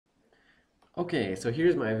Okay, so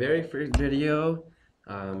here's my very first video.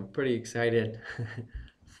 I'm pretty excited.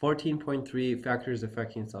 14.3 factors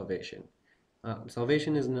affecting salvation.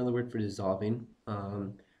 Salvation is another word for dissolving.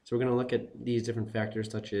 So we're going to look at these different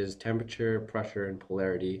factors such as temperature, pressure, and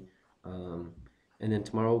polarity. And then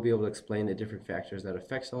tomorrow we'll be able to explain the different factors that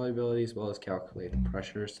affect solubility as well as calculate the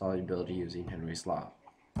pressure solubility using Henry's law.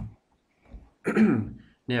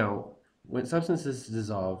 Now, when substances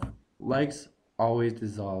dissolve, likes always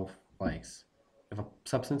dissolve likes. If a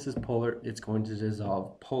substance is polar, it's going to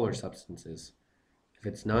dissolve polar substances. If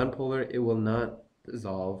it's nonpolar, it will not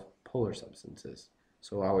dissolve polar substances.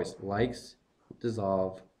 So always likes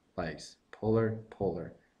dissolve likes. Polar,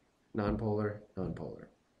 polar. Nonpolar, nonpolar.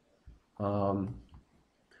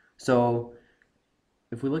 So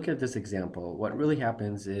if we look at this example, what really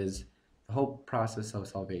happens is the whole process of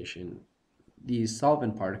solvation, these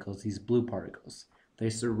solvent particles, these blue particles, they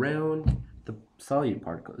surround the solute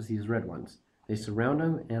particles, these red ones. They surround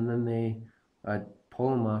them and then they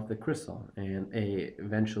pull them off the crystal, and they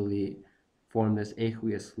eventually form this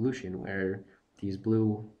aqueous solution where these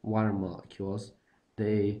blue water molecules,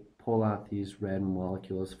 they pull out these red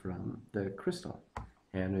molecules from the crystal,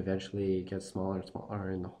 and eventually it gets smaller and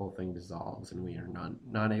smaller and the whole thing dissolves and we are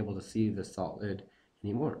not able to see the solid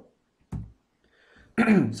anymore.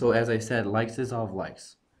 So as I said, likes dissolve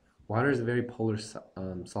likes. Water is a very polar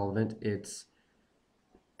solvent. It's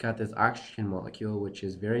got this oxygen molecule which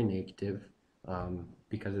is very negative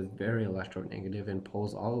because it's very electronegative and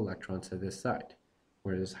pulls all electrons to this side,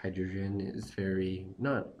 whereas hydrogen is very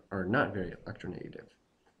not very electronegative.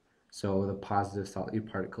 So the positive solute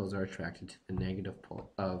particles are attracted to the negative pole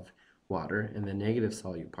of water, and the negative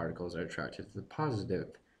solute particles are attracted to the positive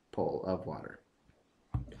pole of water.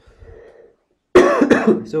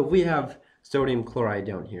 So if we have sodium chloride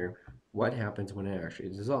down here, what happens when it actually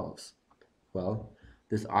dissolves? Well,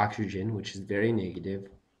 this oxygen, which is very negative,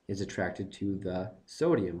 is attracted to the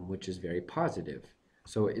sodium, which is very positive.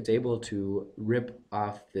 So it's able to rip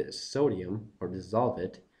off this sodium or dissolve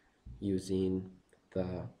it using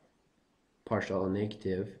the partial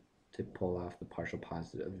negative to pull off the partial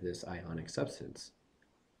positive of this ionic substance.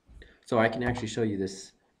 So I can actually show you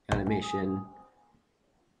this animation.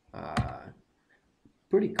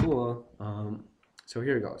 Pretty cool. So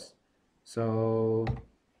here it goes. So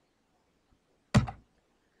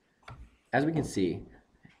as we can see,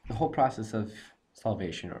 the whole process of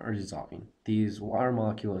solvation or dissolving, these water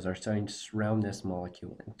molecules are starting to surround this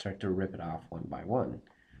molecule and start to rip it off one by one.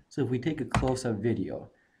 So if we take a close-up view,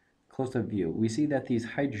 we see that these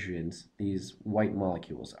hydrogens, these white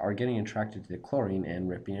molecules, are getting attracted to the chlorine and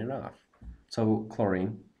ripping it off. So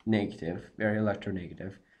chlorine, negative, very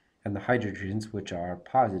electronegative, and the hydrogens, which are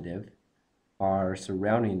positive, are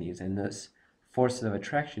surrounding these, and this forces of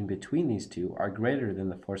attraction between these two are greater than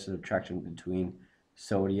the forces of attraction between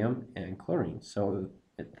sodium and chlorine. So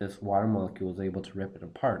this water molecule is able to rip it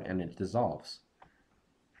apart and it dissolves.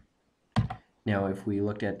 Now if we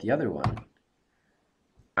looked at the other one,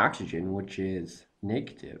 oxygen, which is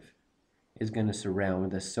negative, is going to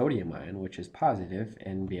surround the sodium ion, which is positive,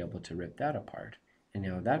 and be able to rip that apart. And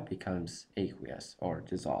now that becomes aqueous or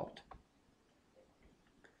dissolved.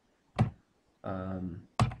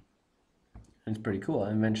 It's pretty cool.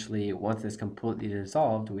 And eventually, once it's completely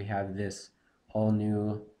dissolved, we have this whole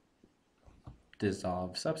new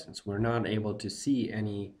dissolved substance. We're not able to see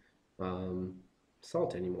any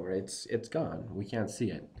salt anymore. It's gone. We can't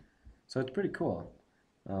see it. So it's pretty cool.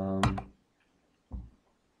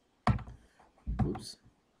 Oops.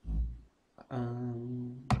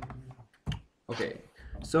 Okay,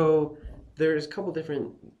 so there's a couple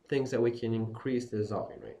different things that we can increase the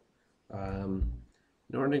dissolving rate.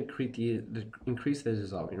 In order to increase the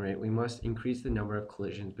dissolving rate, we must increase the number of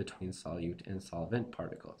collisions between solute and solvent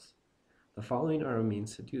particles. The following are a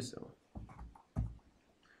means to do so.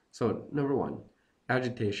 So, number one,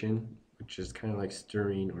 agitation, which is kind of like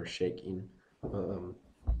stirring or shaking.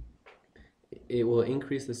 It will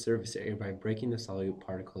increase the surface area by breaking the solute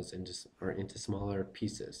particles into smaller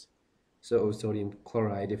pieces. So sodium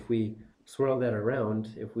chloride, if we swirl that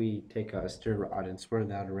around, if we take a stir rod and swirl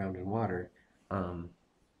that around in water,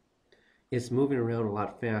 it's moving around a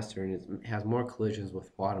lot faster and it has more collisions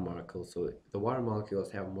with water molecules. So the water molecules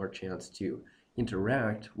have more chance to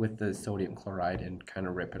interact with the sodium chloride and kind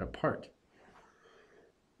of rip it apart.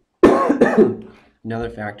 Another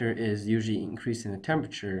factor is usually increasing the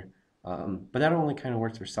temperature, but that only kind of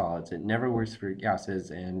works for solids. It never works for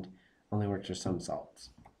gases and only works for some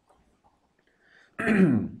solids.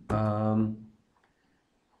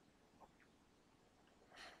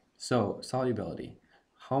 So solubility.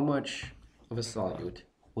 How much of a solute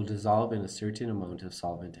will will dissolve in a certain amount of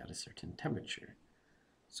solvent at a certain temperature.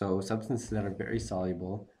 So substances that are very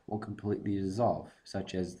soluble will completely dissolve,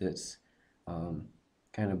 such as this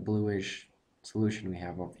kind of bluish solution we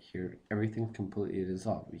have over here. Everything's completely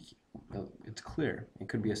dissolved. It's clear. It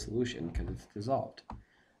could be a solution because it's dissolved.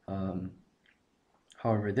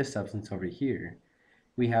 However, this substance over here,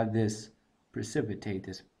 we have this precipitate,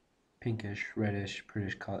 this pinkish, reddish,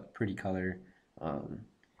 pretty color.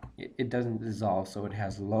 It doesn't dissolve, so it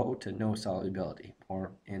has low to no solubility,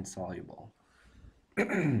 or insoluble.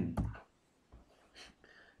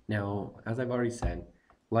 Now, as I've already said,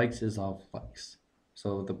 likes dissolve likes.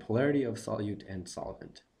 So the polarity of solute and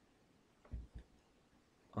solvent.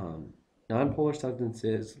 Nonpolar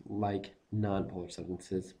substances like nonpolar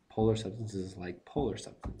substances, polar substances like polar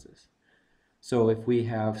substances. So if we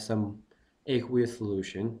have some aqueous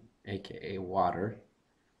solution, aka water,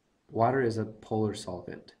 water is a polar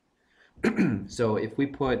solvent. So if we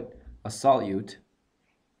put a solute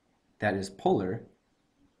that is polar,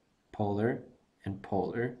 polar, and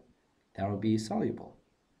polar, that will be soluble.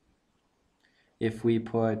 If we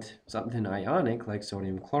put something ionic like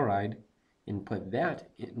sodium chloride and put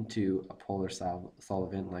that into a polar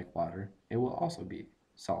solvent like water, it will also be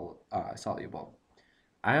soluble.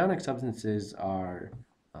 Ionic substances are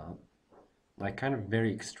like kind of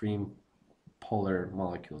very extreme polar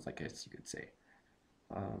molecules, I guess you could say.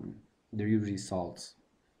 They're usually salts.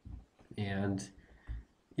 And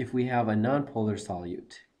if we have a nonpolar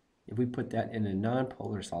solute, if we put that in a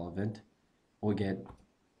nonpolar solvent, we'll get,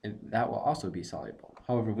 that will also be soluble.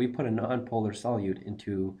 However, if we put a nonpolar solute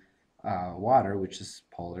into water, which is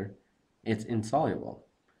polar, it's insoluble.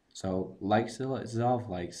 So likes dissolve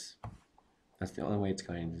likes. That's the only way it's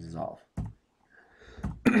going to dissolve.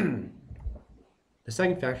 The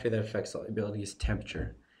second factor that affects solubility is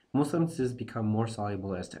temperature. Most substances become more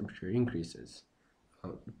soluble as temperature increases.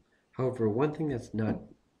 However, one thing that's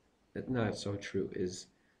not so true is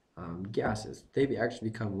gases. They actually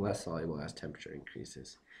become less soluble as temperature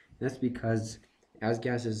increases. And that's because as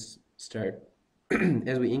gases start,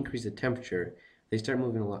 as we increase the temperature, they start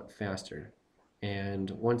moving a lot faster.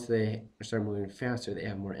 And once they start moving faster, they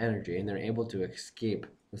have more energy and they're able to escape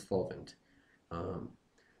the solvent.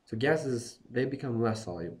 So gases, they become less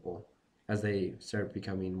soluble as they start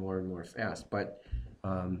becoming more and more fast. But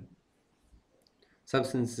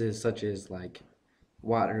substances such as like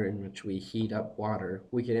water, in which we heat up water,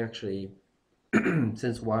 we can actually,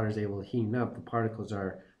 since water is able to heat up, the particles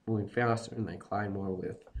are moving faster and they collide more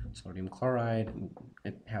with sodium chloride, and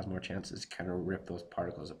it has more chances to kind of rip those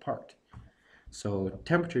particles apart. So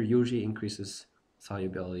temperature usually increases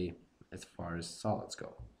solubility as far as solids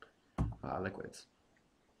go, liquids.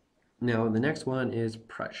 Now the next one is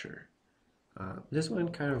pressure. This one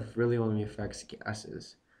kind of really only affects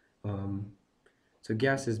gases. So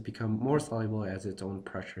gases become more soluble as its own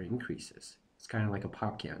pressure increases. It's kind of like a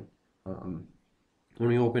pop can. When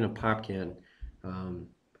we open a pop can, a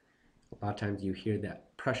lot of times you hear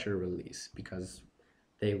that pressure release because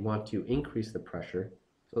they want to increase the pressure.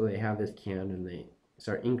 So they have this can and they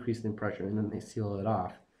start increasing pressure and then they seal it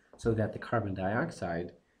off so that the carbon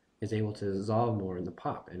dioxide is able to dissolve more in the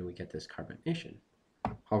pop and we get this carbonation.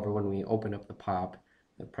 However, when we open up the pop,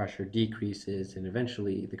 the pressure decreases and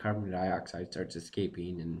eventually the carbon dioxide starts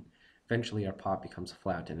escaping and eventually our pop becomes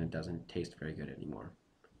flat and it doesn't taste very good anymore.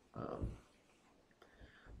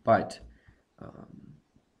 But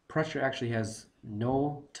pressure actually has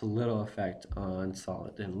no to little effect on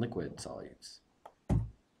solid and liquid solutes.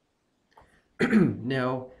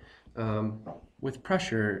 Now, with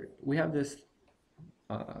pressure, we have this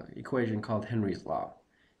equation called Henry's law.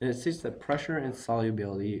 And it states that pressure and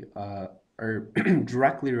solubility are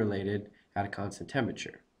directly related at a constant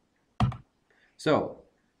temperature. So,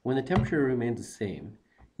 when the temperature remains the same,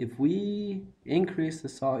 if we increase the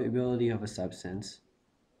solubility of a substance,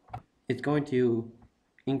 it's going to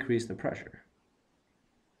increase the pressure.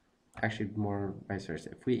 Actually, more vice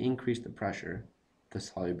versa. If we increase the pressure, the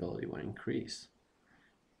solubility will increase.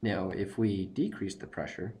 Now, if we decrease the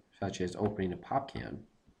pressure, such as opening a pop can,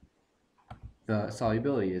 the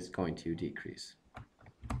solubility is going to decrease.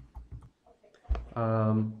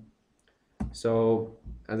 So,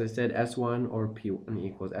 as I said, S1 over P1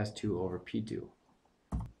 equals S2 over P2.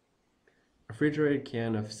 A refrigerated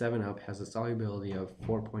can of 7-Up has a solubility of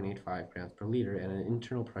 4.85 grams per liter and an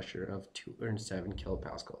internal pressure of 207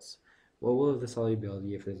 kilopascals. What will the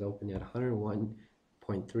solubility if it is opened at 101.3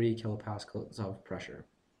 kilopascals of pressure?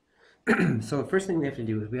 So the first thing we have to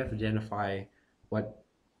do is we have to identify what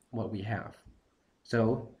we have.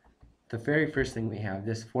 So the very first thing we have,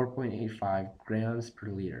 this 4.85 grams per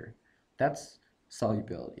liter, that's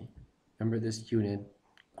solubility. Remember this unit,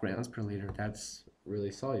 grams per liter, that's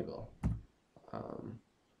really soluble,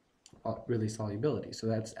 really solubility. So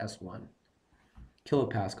that's S1.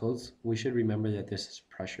 Kilopascals, we should remember that this is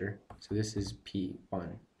pressure, so this is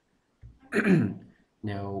P1.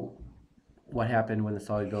 Now, what happened when the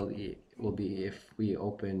solubility will be if we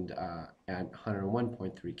opened at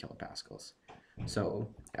 101.3 kilopascals? So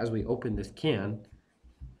as we open this can,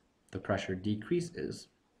 the pressure decreases,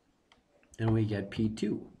 and we get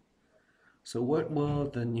P2. So what will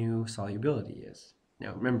the new solubility is?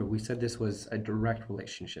 Now remember, we said this was a direct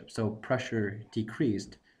relationship, so pressure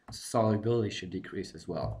decreased, solubility should decrease as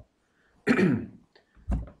well.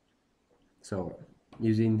 So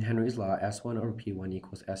using Henry's law, S1 over P1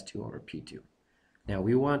 equals S2 over P2. Now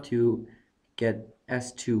we want to get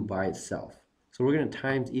S2 by itself. So we're going to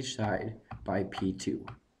times each side by P2.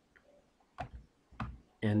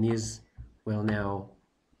 And these will now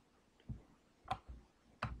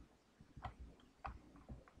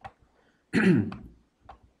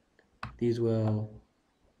these will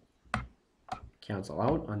cancel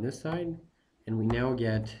out on this side, and we now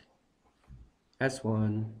get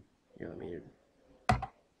S1. Here, let me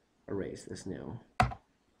erase this now.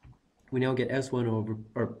 We now get S1 over,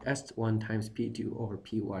 or S1 times P2 over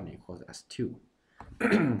P1 equals S2.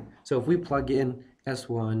 So if we plug in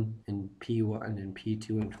S1 and P1 and P2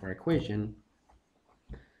 into our equation,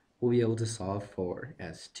 we'll be able to solve for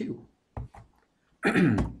S2.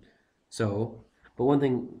 So, but one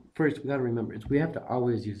thing first we got to remember is we have to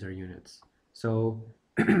always use our units. So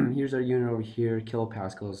here's our unit over here,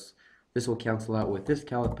 kilopascals. This will cancel out with this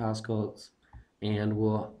kilopascals, and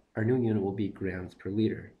our new unit will be grams per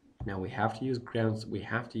liter. Now we have to use grams, we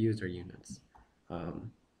have to use our units.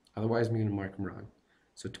 Otherwise I'm going to mark them wrong.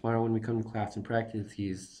 So tomorrow when we come to class and practice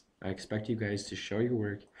these, I expect you guys to show your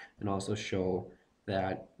work and also show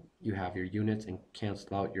that you have your units and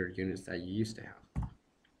cancel out your units that you used to have.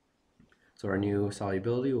 So our new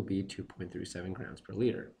solubility will be 2.37 grams per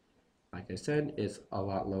liter. Like I said, it's a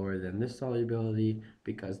lot lower than this solubility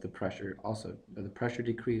because the pressure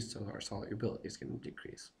decreased, so our solubility is going to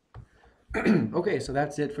decrease. Okay, so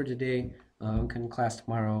that's it for today. Come to class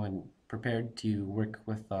tomorrow and prepared to work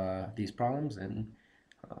with these problems, and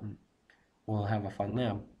we'll have a fun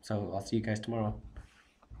lab. So I'll see you guys tomorrow.